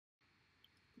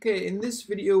Okay, in this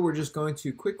video, we're just going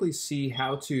to quickly see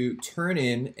how to turn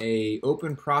in a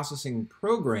open processing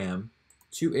program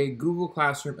to a Google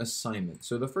Classroom assignment.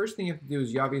 So the first thing you have to do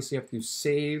is you obviously have to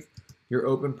save your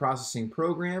open processing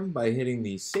program by hitting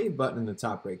the save button in the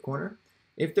top right corner.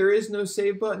 If there is no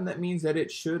save button, that means that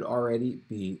it should already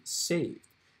be saved.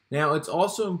 Now, it's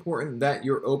also important that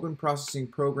your open processing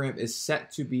program is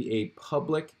set to be a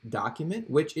public document,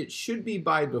 which it should be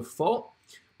by default.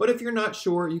 But if you're not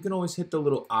sure, you can always hit the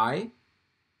little I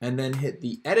and then hit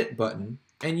the edit button,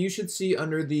 and you should see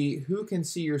under the who can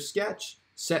see your sketch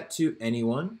set to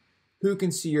anyone, who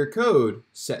can see your code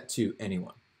set to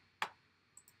anyone.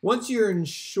 Once you're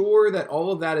sure that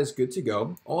all of that is good to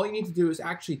go, all you need to do is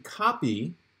actually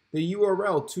copy the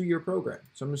URL to your program.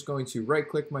 So I'm just going to right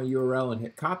click my URL and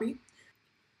hit copy,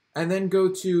 and then go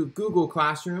to Google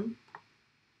Classroom,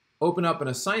 open up an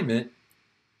assignment,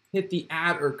 hit the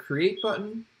add or create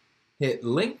button, hit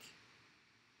link,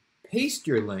 paste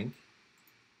your link,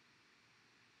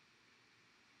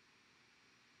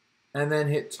 and then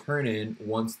hit turn in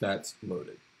once that's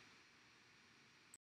loaded.